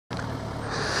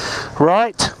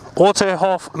Right,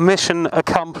 Autohof mission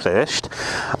accomplished.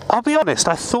 I'll be honest,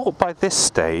 I thought by this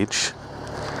stage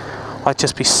I'd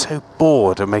just be so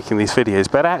bored of making these videos,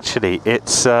 but actually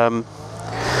it's, I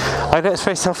know it's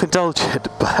very self-indulgent,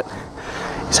 but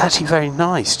it's actually very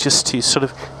nice just to sort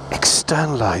of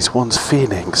externalize one's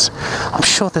feelings. I'm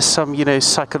sure there's some, you know,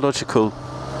 psychological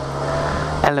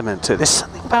element to it. There's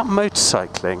something about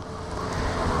motorcycling.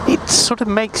 It sort of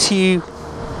makes you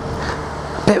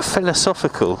a bit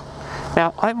philosophical.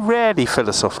 Now, I'm rarely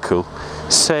philosophical,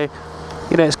 so,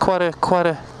 you know, it's quite a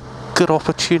good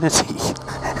opportunity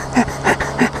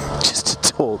just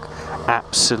to talk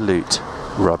absolute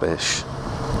rubbish.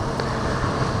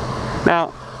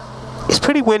 Now, it's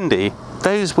pretty windy.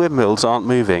 Those windmills aren't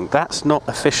moving. That's not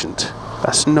efficient.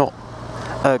 That's not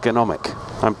ergonomic.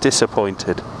 I'm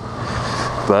disappointed.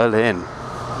 Berlin.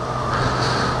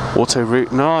 Auto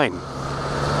Route 9.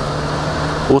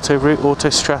 Auto Route,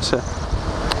 Autostrasse.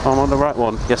 I'm on the right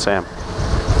one. Yes, I am.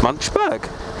 Munchberg.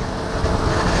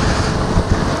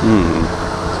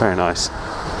 Very nice.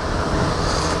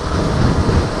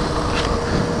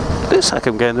 Looks like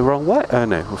I'm going the wrong way. Oh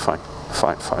no, we're fine.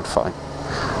 Fine.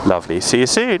 Lovely. See you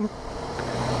soon.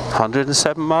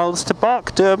 107 miles to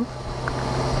Barkdom.